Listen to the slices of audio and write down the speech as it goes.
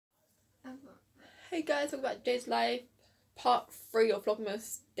Hey guys, welcome back to Jay's Life, part 3 of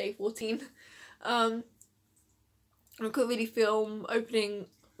Vlogmas, day 14. I couldn't really film opening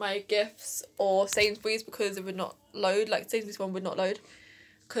my gifts or Sainsbury's because it would not load, like Sainsbury's one would not load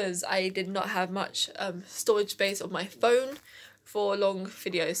because I did not have much storage space on my phone for long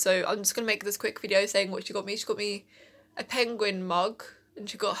videos. So I'm just going to make this quick video saying what she got me. She got me a penguin mug and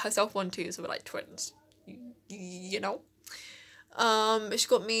she got herself one too, so we're like twins, you know. She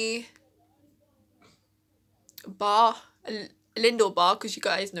got me bar, a Lindor bar, because you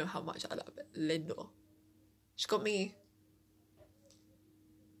guys know how much I love it. Lindor. She got me,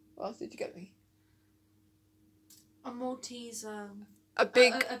 what else did you get me? A Malteser. A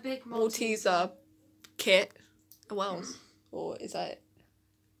big Malteser kit. What else? Or is that it?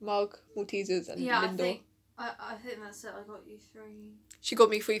 Mug, Maltesers and Lindor. I think that's it. I got you 3. She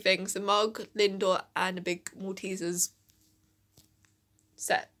got me 3 things. A mug, Lindor and a big Maltesers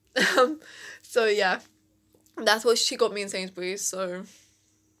set. So yeah. That's what she got me in Sainsbury's, so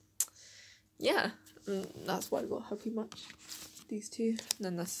yeah, that's why I got her pretty much, these 2, and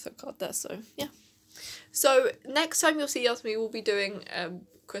then that's the card there, so yeah. So next time you'll see us, we will be doing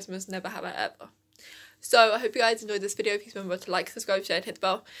Christmas Never Have I Ever. So I hope you guys enjoyed this video. Please remember to like, subscribe, share and hit the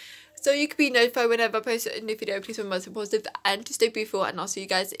bell so you can be notified whenever I post a new video. Please remember to be positive and to stay beautiful, and I'll see you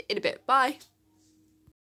guys in a bit. Bye.